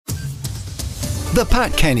The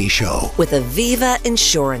Pat Kenny Show with Aviva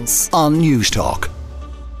Insurance on News Talk.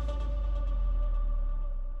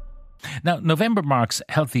 Now, November marks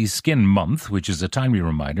Healthy Skin Month, which is a timely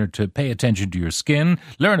reminder to pay attention to your skin,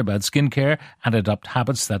 learn about skincare and adopt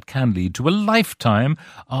habits that can lead to a lifetime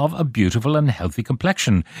of a beautiful and healthy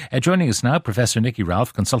complexion. Joining us now, Professor Niki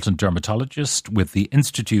Ralph, consultant dermatologist with the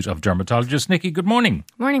Institute of Dermatologists. Niki, good morning.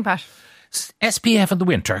 Morning, Pat. SPF in the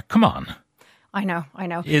winter, come on. I know.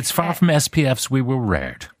 It's far from SPFs we were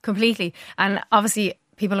reared. Completely. And obviously,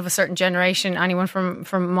 people of a certain generation, anyone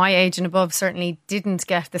from my age and above, certainly didn't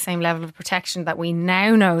get the same level of protection that we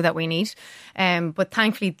now know that we need. But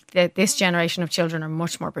thankfully, this generation of children are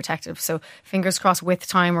much more protective. So fingers crossed, with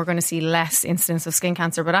time, we're going to see less incidence of skin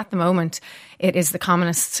cancer. But at the moment, it is the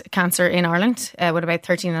commonest cancer in Ireland, with about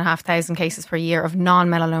 13,500 cases per year of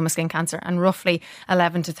non-melanoma skin cancer and roughly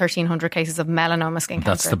 11 to 1,300 cases of melanoma skin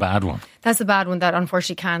cancer. That's the bad one. That's the bad one that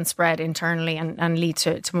unfortunately can spread internally and lead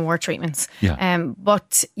to more treatments. Yeah.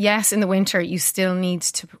 But yes, in the winter, you still need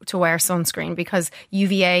to wear sunscreen because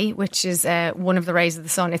UVA, which is one of the rays of the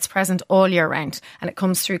sun, it's present all year round and it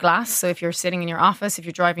comes through glass. So if you're sitting in your office, if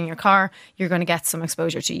you're driving your car, you're going to get some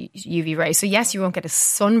exposure to UV rays. So yes, you won't get a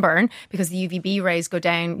sunburn because the UVB rays go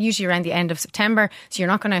down usually around the end of September. So you're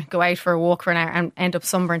not going to go out for a walk for an hour and end up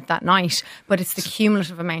sunburnt that night. But it's the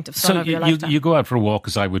cumulative amount of sun over your lifetime. You go out for a walk,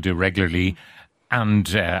 as I would do regularly,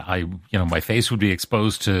 and my face would be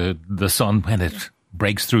exposed to the sun when it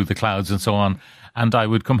breaks through the clouds and so on. And I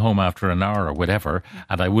would come home after an hour or whatever,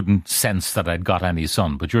 and I wouldn't sense that I'd got any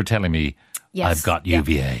sun. But you're telling me, yes, I've got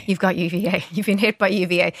UVA. Yeah, you've got UVA. You've been hit by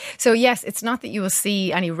UVA. So yes, it's not that you will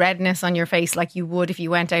see any redness on your face like you would if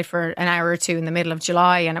you went out for an hour or two in the middle of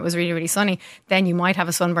July and it was really, really sunny. Then you might have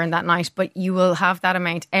a sunburn that night, but you will have that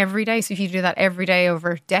amount every day. So if you do that every day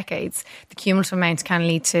over decades, the cumulative amount can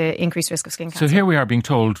lead to increased risk of skin cancer. So here we are being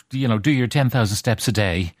told, do your 10,000 steps a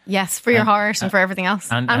day. Yes, for your heart and for everything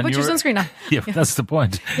else. And put your sunscreen on. Yeah, that's the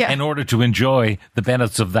point. Yeah. In order to enjoy the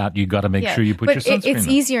benefits of that, you've got to make sure you put your sunscreen on. It's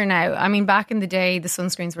easier now. I mean, back in the day, the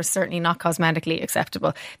sunscreens were certainly not cosmetically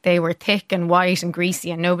acceptable. They were thick and white and greasy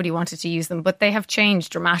and nobody wanted to use them, but they have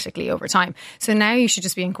changed dramatically over time. So now you should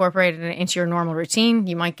just be incorporated into your normal routine.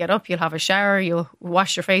 You might get up, you'll have a shower, you'll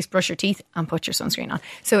wash your face, brush your teeth and put your sunscreen on.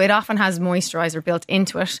 So it often has moisturizer built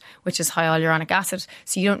into it, which is hyaluronic acid.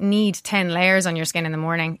 So you don't need 10 layers on your skin in the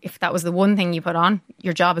morning. If that was the one thing you put on,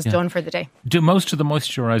 your job is done for the day. Do most of the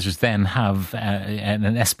moisturizers then have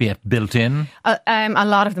an SPF built in? A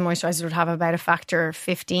lot of the moisturizers would have about a factor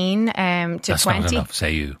 15 to 20. That's not enough,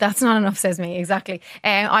 say you. That's not enough, says me, exactly.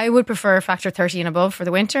 I would prefer factor 30 and above for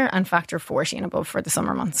the winter and factor 40 and above for the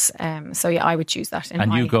summer months. So yeah, I would choose that.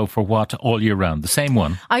 And you go for what all year round? The same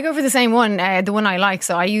one? I go for the same one, the one I like.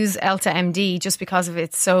 So I use Elta MD just because of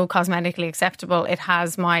it's so cosmetically acceptable. It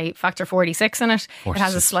has my factor 46 in it. 46. It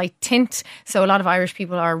has a slight tint. So a lot of Irish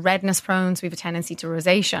people are redness prone. So we have a tendency to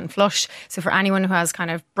rosacea and flush. So for anyone who has kind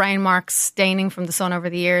of brown marks, staining from the sun over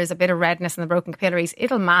the years, a bit of redness in the broken capillaries,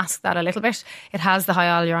 it'll mask that a little bit. It has the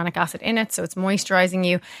hyaluronic acid in it, so it's moisturising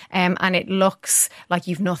you, and it looks like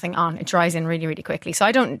you've nothing on. It dries in really, really quickly. So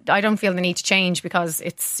I don't feel the need to change because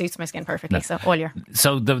it suits my skin perfectly. No. So all year.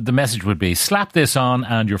 So the message would be slap this on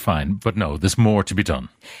and you're fine. But no, there's more to be done.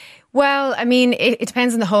 Well, I mean, it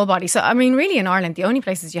depends on the whole body. So, I mean, really in Ireland, the only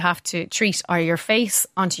places you have to treat are your face,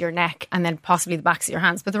 onto your neck, and then possibly the backs of your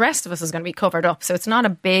hands. But the rest of us is going to be covered up. So it's not a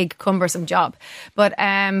big, cumbersome job. But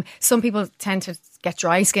some people tend to get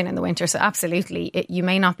dry skin in the winter. So absolutely, you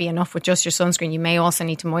may not be enough with just your sunscreen. You may also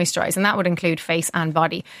need to moisturise. And that would include face and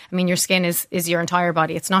body. I mean, your skin is your entire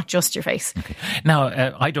body. It's not just your face. Okay.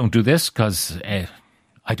 Now, I don't do this because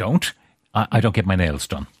I don't get my nails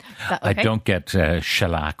done. Okay. I don't get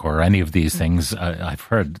shellac or any of these things. I've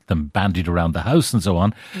heard them bandied around the house and so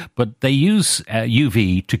on. But they use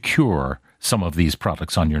UV to cure some of these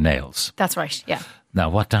products on your nails. That's right, yeah.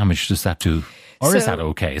 Now, what damage does that do? Or is that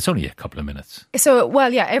okay? It's only a couple of minutes. So,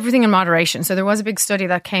 well, yeah, everything in moderation. So there was a big study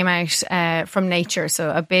that came out from Nature,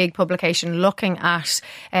 so a big publication looking at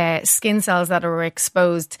skin cells that were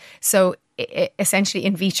exposed. So essentially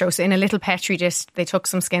in vitro, so in a little petri dish, they took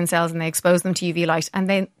some skin cells and they exposed them to UV light and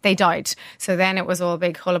then they died. So then it was all a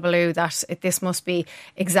big hullabaloo that this must be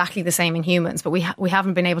exactly the same in humans, but we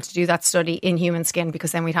haven't been able to do that study in human skin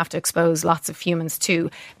because then we'd have to expose lots of humans to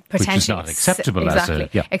potentially, which is not acceptable,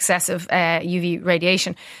 excessive UV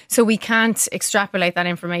radiation. So we can't extrapolate that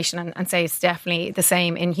information and say it's definitely the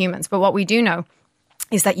same in humans. But what we do know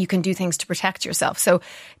is that you can do things to protect yourself. So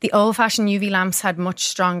the old-fashioned UV lamps had much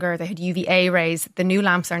stronger, they had UVA rays. The new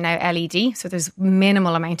lamps are now LED, so there's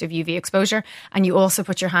minimal amount of UV exposure, and you also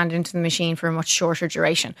put your hand into the machine for a much shorter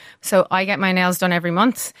duration. So I get my nails done every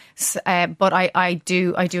month, but I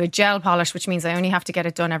do a gel polish, which means I only have to get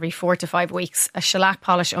it done every 4 to 5 weeks. A shellac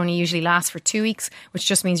polish only usually lasts for 2 weeks, which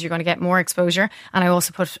just means you're going to get more exposure. And I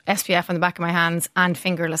also put SPF on the back of my hands and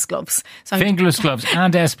fingerless gloves. So fingerless gloves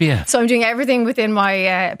and SPF. So I'm doing everything within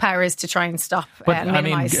my powers to try and stop and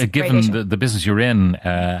minimise given the business you're in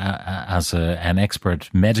as an expert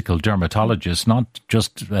medical dermatologist, not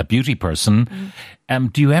just a beauty person,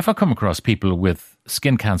 do you ever come across people with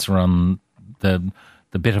skin cancer on the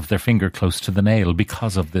bit of their finger close to the nail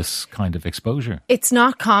because of this kind of exposure? It's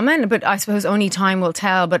not common, but I suppose only time will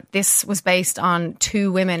tell. But this was based on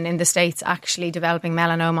 2 women in the States actually developing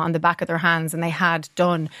melanoma on the back of their hands, and they had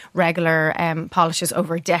done regular polishes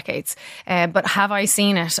over decades. But have I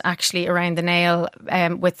seen it actually around the nail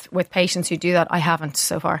with patients who do that? I haven't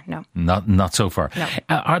so far, no. Not so far. No.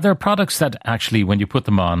 Are there products that actually, when you put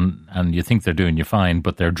them on and you think they're doing you fine,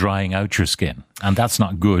 but they're drying out your skin? And that's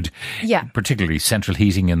not good. Yeah. Particularly central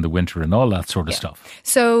heating in the winter and all that sort of stuff.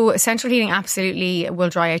 So central heating absolutely will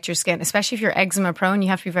dry out your skin, especially if you're eczema prone. You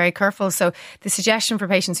have to be very careful. So the suggestion for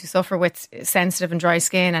patients who suffer with sensitive and dry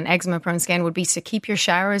skin and eczema prone skin would be to keep your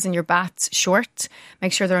showers and your baths short.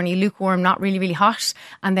 Make sure they're only lukewarm, not really, really hot.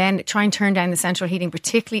 And then try and turn down the central heating,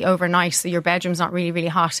 particularly overnight, so your bedroom's not really, really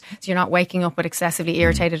hot. So you're not waking up with excessively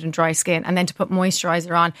irritated and dry skin. And then to put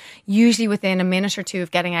moisturizer on, usually within a minute or 2 of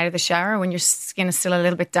getting out of the shower, when your skin is still a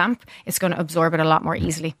little bit damp, it's going to absorb it a lot more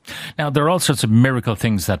easily. Now, there are all sorts of miracle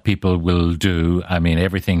things that people will do. I mean,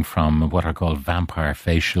 everything from what are called vampire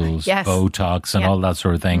facials, Botox and all that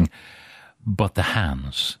sort of thing. But the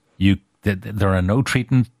hands, there are no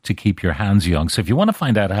treatment to keep your hands young. So if you want to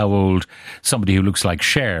find out how old somebody who looks like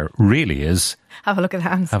Cher really is, have a look at the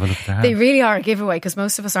hands. Have a look at their hands. They really are a giveaway because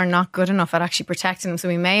most of us are not good enough at actually protecting them. So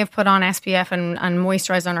we may have put on SPF and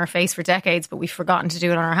moisturiser on our face for decades, but we've forgotten to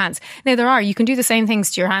do it on our hands. Now, you can do the same things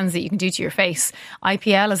to your hands that you can do to your face.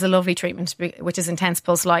 IPL is a lovely treatment, which is intense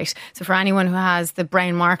pulse light. So for anyone who has the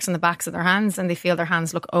brown marks on the backs of their hands and they feel their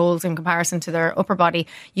hands look old in comparison to their upper body,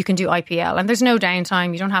 you can do IPL. And there's no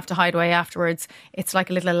downtime. You don't have to hide away afterwards. It's like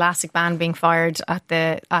a little elastic band being fired at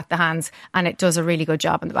the hands, and it does a really good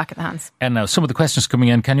job on the back of the hands. And now some of the questions coming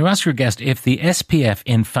in. Can you ask your guest if the SPF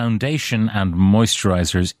in foundation and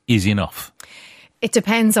moisturisers is enough? It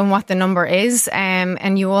depends on what the number is,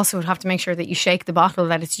 and you also would have to make sure that you shake the bottle,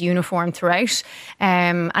 that it's uniform throughout.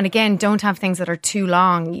 And again, don't have things that are too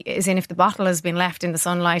long. As in, if the bottle has been left in the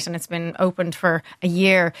sunlight and it's been opened for a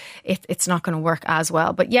year, it's not going to work as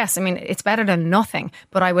well. But yes, I mean, it's better than nothing.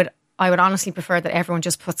 But I would honestly prefer that everyone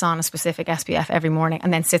just puts on a specific SPF every morning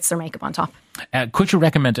and then sits their makeup on top. Could you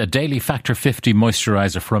recommend a daily Factor 50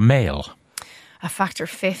 moisturiser for a male? A Factor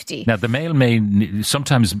 50? Now, the male may,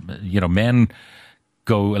 sometimes, men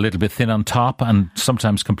go a little bit thin on top and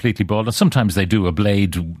sometimes completely bald, and sometimes they do a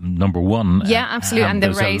blade number 1. Yeah, absolutely. And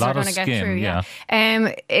the rays are going to get through. Yeah.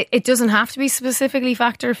 It doesn't have to be specifically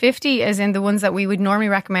Factor 50, as in the ones that we would normally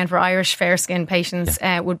recommend for Irish fair skin patients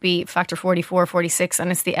would be Factor 44, 46,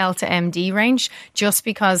 and it's the L to MD range, just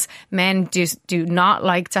because men do not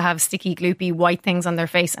like to have sticky, gloopy, white things on their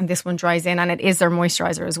face, and this one dries in, and it is their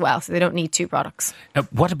moisturiser as well, so they don't need 2 products.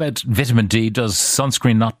 What about vitamin D? Does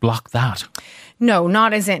sunscreen not block that? No,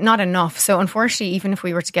 not enough. So unfortunately, even if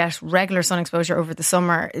we were to get regular sun exposure over the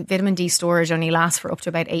summer, vitamin D storage only lasts for up to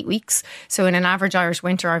about 8 weeks. So in an average Irish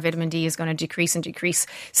winter, our vitamin D is going to decrease and decrease.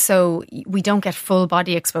 So we don't get full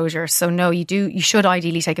body exposure. So no, you should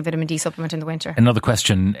ideally take a vitamin D supplement in the winter. Another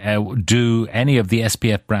question, do any of the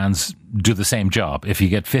SPF brands do the same job? If you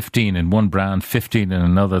get 15 in one brand, 15 in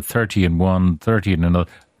another, 30 in one, 30 in another,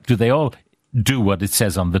 do they all do what it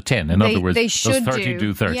says on the tin? In other words, they should those 30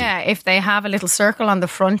 do 30. Yeah, if they have a little circle on the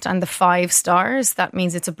front and the 5 stars, that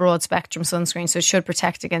means it's a broad spectrum sunscreen, so it should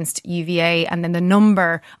protect against UVA, and then the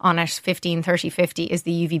number on it, 15, 30, 50, is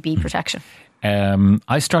the UVB protection.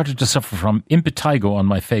 I started to suffer from impetigo on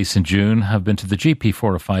my face in June. Have been to the GP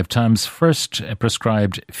 4 or 5 times. First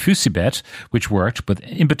prescribed Fucibet, which worked, but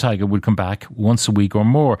impetigo would come back once a week or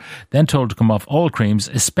more. Then told to come off all creams,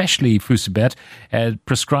 especially Fucibet.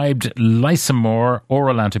 Prescribed Lysomore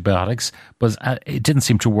oral antibiotics, but it didn't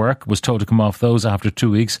seem to work. Was told to come off those after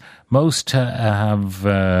 2 weeks. Most have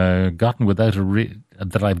gotten without a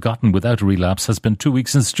relapse has been 2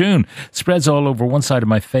 weeks since June. Spreads all over one side of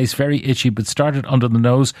my face, very itchy, but started under the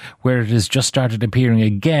nose, where it has just started appearing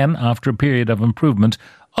again after a period of improvement.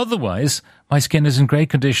 Otherwise, my skin is in great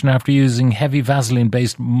condition after using heavy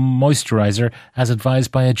Vaseline-based moisturiser as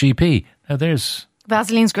advised by a GP. Now, there's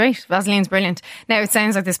Vaseline's great. Vaseline's brilliant. Now, it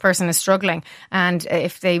sounds like this person is struggling, and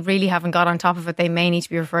if they really haven't got on top of it, they may need to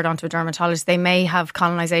be referred on to a dermatologist. They may have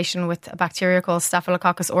colonisation with a bacteria called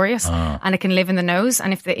Staphylococcus aureus, and it can live in the nose,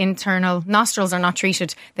 and if the internal nostrils are not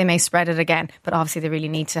treated, they may spread it again. But obviously, they really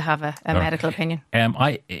need to have a medical opinion.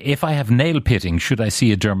 If I have nail pitting, should I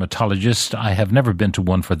see a dermatologist? I have never been to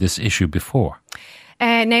one for this issue before.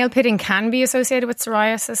 Nail pitting can be associated with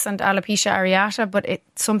psoriasis and alopecia areata, but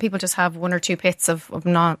some people just have one or two pits of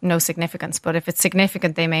no significance. But if it's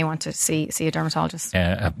significant, they may want to see a dermatologist.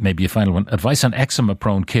 Maybe a final one. Advice on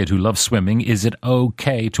eczema-prone kid who loves swimming. Is it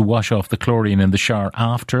okay to wash off the chlorine in the shower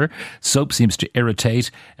after? Soap seems to irritate.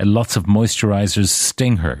 Lots of moisturisers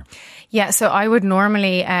sting her. Yeah, so I would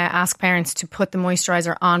normally ask parents to put the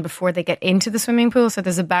moisturiser on before they get into the swimming pool. So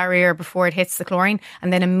there's a barrier before it hits the chlorine,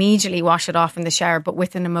 and then immediately wash it off in the shower, but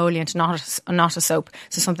with an emollient, not a soap.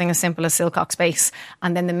 So something as simple as Silcox base.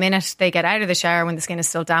 And then the minute they get out of the shower, when the skin is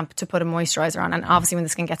still damp, to put a moisturiser on. And obviously when the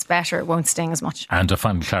skin gets better, it won't sting as much. And a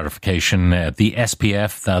final clarification, the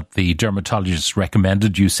SPF that the dermatologist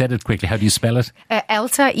recommended, you said it quickly. How do you spell it?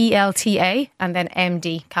 ELTA, ELTA, and then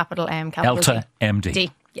MD, capital M, capital ELTA, D. MD.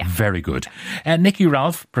 D. Yeah. Very good. Niki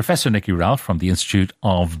Ralph, Professor Niki Ralph from the Institute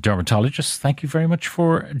of Dermatologists, thank you very much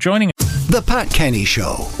for joining us. The Pat Kenny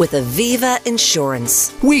Show. With Aviva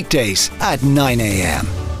Insurance. Weekdays at 9 a.m.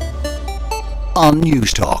 on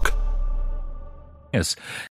News Talk. Yes.